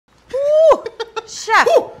Chef.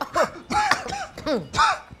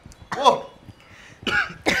 Whoa.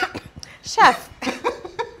 Chef.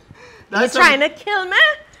 You're trying to kill me?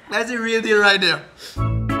 That's the real deal right there.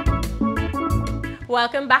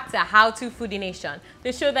 Welcome back to How To Foodie Nation,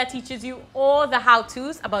 the show that teaches you all the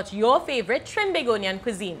how-tos about your favorite Trinbagonian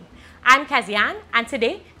cuisine. I'm Kezzianne, and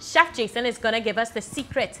today, Chef Jason is going to give us the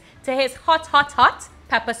secret to his hot, hot, hot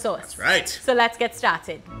pepper sauce. That's right. So let's get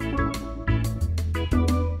started.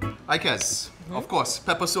 Hi, Kez. Of course,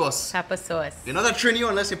 pepper sauce. Pepper sauce. You're not a Trini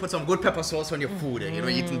unless you put some good pepper sauce on your food. You know,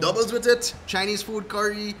 eating doubles with it, Chinese food,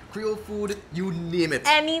 curry, Creole food, you name it.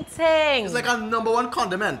 Anything. It's like our #1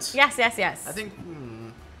 condiment. Yes, yes, yes. I think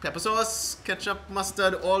pepper sauce, ketchup,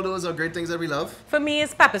 mustard, all those are great things that we love. For me,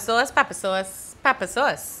 it's pepper sauce, pepper sauce, pepper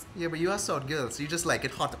sauce. Yeah, but you are South girl, so you just like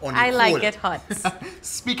it hot on your I like coal. it hot.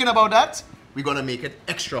 Speaking about that, we're going to make it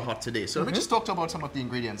extra hot today. So let me just talk about some of the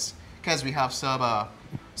ingredients. Because we have some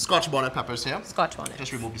Scotch bonnet peppers here. Scotch bonnet.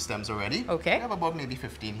 Just remove the stems already. Okay. We have about maybe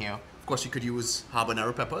 15 here. Of course, you could use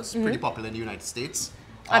Habanero peppers, pretty popular in the United States.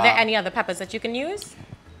 Are there any other peppers that you can use?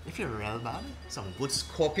 If you're real bad, some good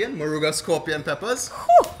scorpion, Moruga scorpion peppers.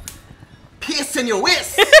 Whew. Paste in your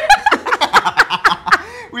waist!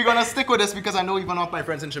 We're gonna stick with this because I know even of my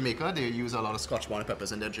friends in Jamaica, they use a lot of Scotch bonnet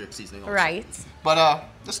peppers in their jerk seasoning also. Right. But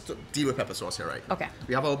just to deal with pepper sauce here, right? Okay.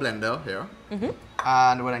 We have our blender here.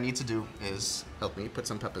 And what I need to do is help me put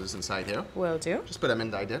some peppers inside here. Will do. Just put them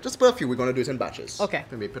inside there. Just put a few. We're gonna do it in batches. Okay.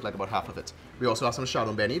 Then we put like about half of it. We also have some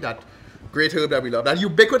Chadon Beni, that great herb that we love. That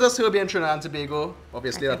ubiquitous herb in Trinidad and Tobago.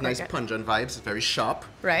 Obviously, that nice pungent vibes. It's very sharp.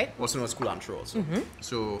 Right. Also known as Culantro also.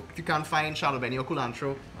 So if you can't find Chadon Beni or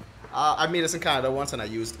Culantro, I made this in Canada once and I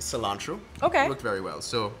used cilantro. Okay. It worked very well.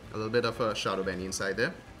 So a little bit of a Chadon Beni inside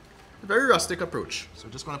there. A very rustic approach. So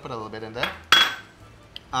just gonna put a little bit in there.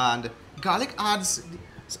 And garlic adds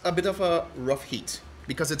a bit of a rough heat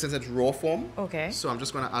because it's in its raw form. Okay. So I'm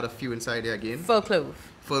just gonna add a few inside there again. Full clove.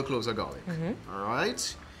 Full cloves of garlic. All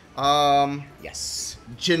right. Yes.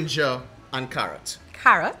 Ginger and carrot.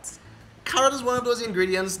 Carrot. Carrot is one of those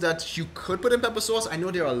ingredients that you could put in pepper sauce. I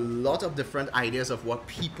know there are a lot of different ideas of what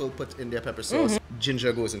people put in their pepper sauce.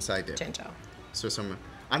 Ginger goes inside there. Ginger. So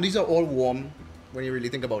and these are all warm when you really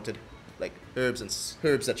think about it, like herbs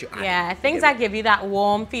that you add. Yeah, things that give you that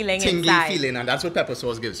warm feeling tingly inside. feeling, and that's what pepper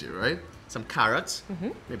sauce gives you, right? Some carrots,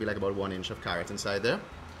 maybe like about 1 inch of carrot inside there.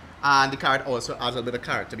 And the carrot also adds a bit of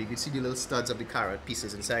character. You can see the little studs of the carrot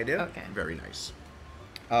pieces inside there. Okay. Very nice.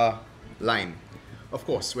 Lime. Of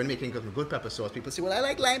course, when making good pepper sauce, people say, well, I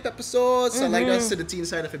like lime pepper sauce. I like the acidity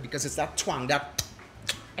inside of it because it's that twang, that...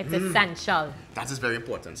 It's essential. That is very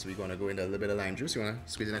important. So we're going to go into a little bit of lime juice. You want to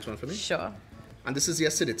squeeze the next one for me? Sure. And this is the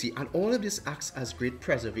acidity. And all of this acts as great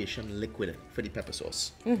preservation liquid for the pepper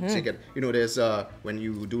sauce. So you get, there's, when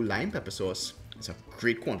you do lime pepper sauce, it's a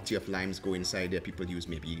great quantity of limes go inside there. People use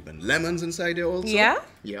maybe even lemons inside there also. Yeah?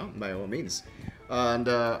 Yeah, by all means. And,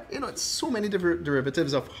 it's so many different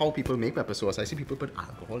derivatives of how people make pepper sauce. I see people put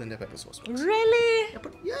alcohol in their pepper sauce. Really?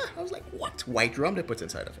 Yeah, I was like, what? White rum they put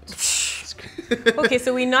inside of it. Okay,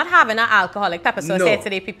 so we're not having an alcoholic pepper sauce here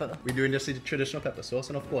today, people. We're doing just the traditional pepper sauce.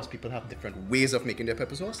 And of course, people have different ways of making their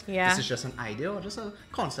pepper sauce. Yeah. This is just an idea or just a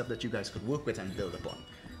concept that you guys could work with and build upon.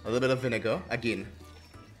 A little bit of vinegar, again,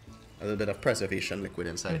 a little bit of preservation liquid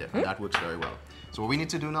inside it. And that works very well. So what we need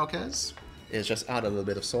to do now, Kez, is just add a little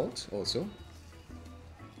bit of salt also.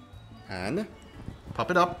 And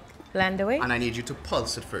pop it up. Blend away. And I need you to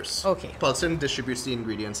pulse it first. Okay. Pulsing distributes the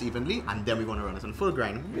ingredients evenly, and then we're going to run it on full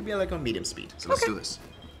grind, maybe like on medium speed. So let's do this.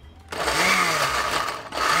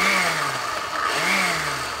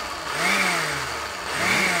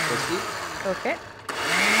 Full speed. Okay.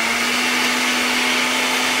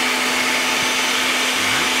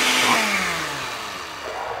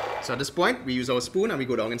 So at this point, we use our spoon and we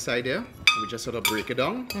go down inside there, and we just sort of break it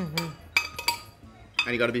down.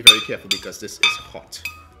 And you got to be very careful because this is hot.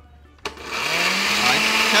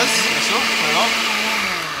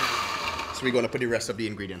 So we're going to put the rest of the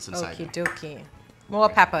ingredients inside. Okie dokie. More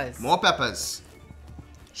peppers. More peppers.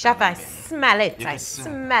 Chef, I smell it. I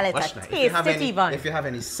smell it. I taste it even. If you have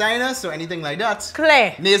any sinus or anything like that,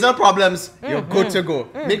 Clay. nasal problems, you're good to go.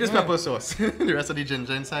 Make this pepper sauce. The rest of the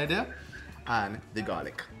ginger inside there and the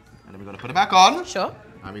garlic. And then we're going to put it back on. Sure.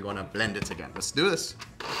 And we're going to blend it again. Let's do this.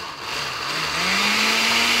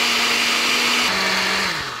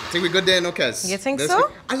 I think we're good there, no, Kez? You think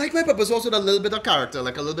so? I like my pepper sauce with a little bit of character,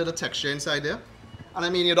 like a little bit of texture inside there. And I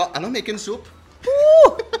mean, I'm not making soup.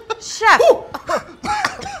 Ooh, chef.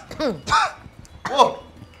 Whoa.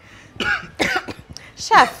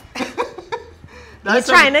 Chef. You're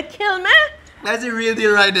trying to kill me? That's the real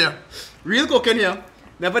deal right there. Real cooking here.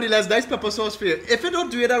 Nevertheless, nice pepper sauce for you. If you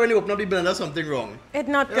don't do it when you open up the blender, something wrong. It's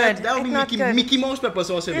not good. That would It's be not good. Mickey Mouse pepper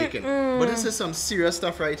sauce you're making. But this is some serious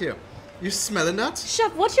stuff right here. You smelling that?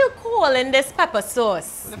 Chef, what you calling this pepper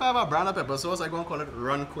sauce? If I have a brand of pepper sauce, I'm going to call it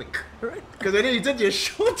Run Quick. Because when you eat it, you're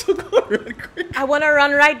sure to go Run Quick. I want to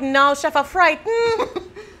run right now, Chef. I'm frightened.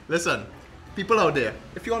 Listen, people out there,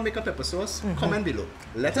 if you want to make a pepper sauce, comment below.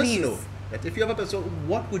 Let Please. us know that if you have a pepper sauce,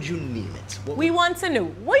 what would you name it? What We want to know.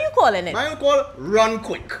 What are you calling it? I call Run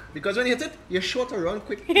Quick. Because when you hit it, you're sure to run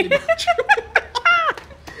quick. Let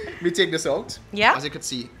me take this out. Yeah. As you can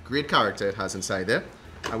see, great character it has inside there.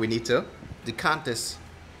 And we need to decant this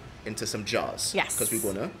into some jars. Yes. Because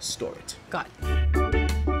we're going to store it. God.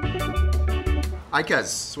 Alright, Kez,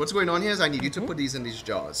 so what's going on here is I need you to put these in these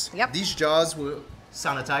jars. Yep. These jars were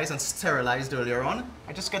sanitized and sterilized earlier on.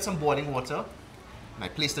 I just get some boiling water and I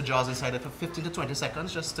place the jars inside it for 15 to 20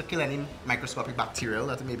 seconds just to kill any microscopic bacterial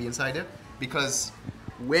that may be inside it. Because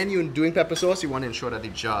when you're doing pepper sauce, you want to ensure that the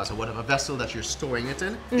jars or whatever vessel that you're storing it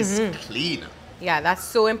in is clean. Yeah, that's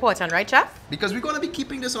so important, right, Chef? Because we're going to be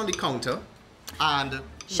keeping this on the counter and...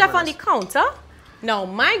 Chef, on the counter? No,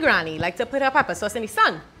 my granny liked to put her pepper sauce in the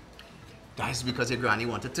sun. That's because your granny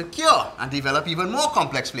wanted to cure and develop even more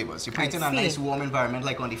complex flavors. You put it in a nice warm environment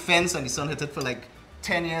like on the fence and the sun hit it for like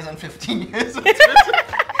 10 years and 15 years.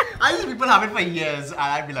 I see people have it for years and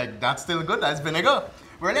I'd be like, that's still good, that's vinegar.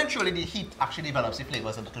 Really and truly the heat actually develops the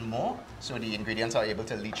flavors a little more so the ingredients are able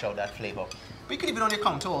to leach out that flavor. But you can leave it on your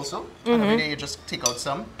counter also. And every day you just take out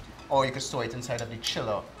some or you can store it inside of the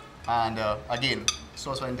chiller. And again,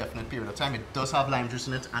 stores for an indefinite period of time. It does have lime juice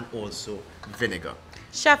in it and also vinegar.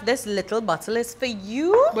 Chef, this little bottle is for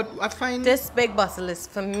you. But I find This big bottle is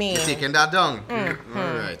for me. you're taking that down.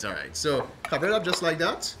 Alright. So cover it up just like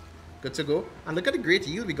that. Good to go. And look at the great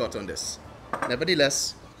yield we got on this.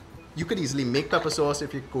 Nevertheless, you could easily make pepper sauce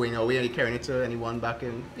if you're going away and you're carrying it to anyone back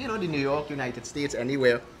in, you know, the New York, United States,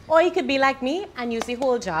 anywhere. Or you could be like me and use the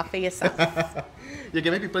whole jar for yourself. You're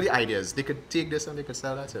giving people the ideas. They could take this and they could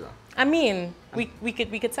sell that, you know. I mean, we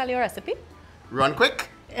could sell your recipe. Run quick.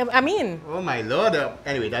 I mean, Oh my lord.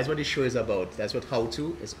 Anyway, that's what this show is about. That's what How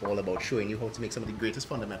To is all about, showing you how to make some of the greatest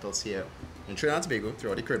fundamentals here in Trinidad and Tobago,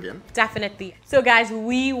 throughout the Caribbean. definitely. So guys,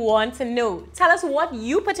 we want to know. Tell us what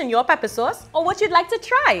you put in your pepper sauce or what you'd like to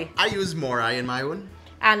try. I use morai in my own.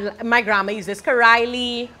 And my grandma uses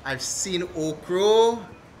karaili. I've seen okra.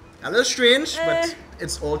 A little strange, but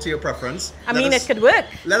it's all to your preference. I mean, it could work.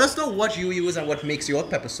 Let us know what you use and what makes your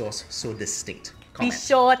pepper sauce so distinct. Be Comment.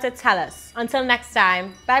 sure to tell us. Until next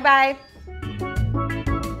time, bye-bye.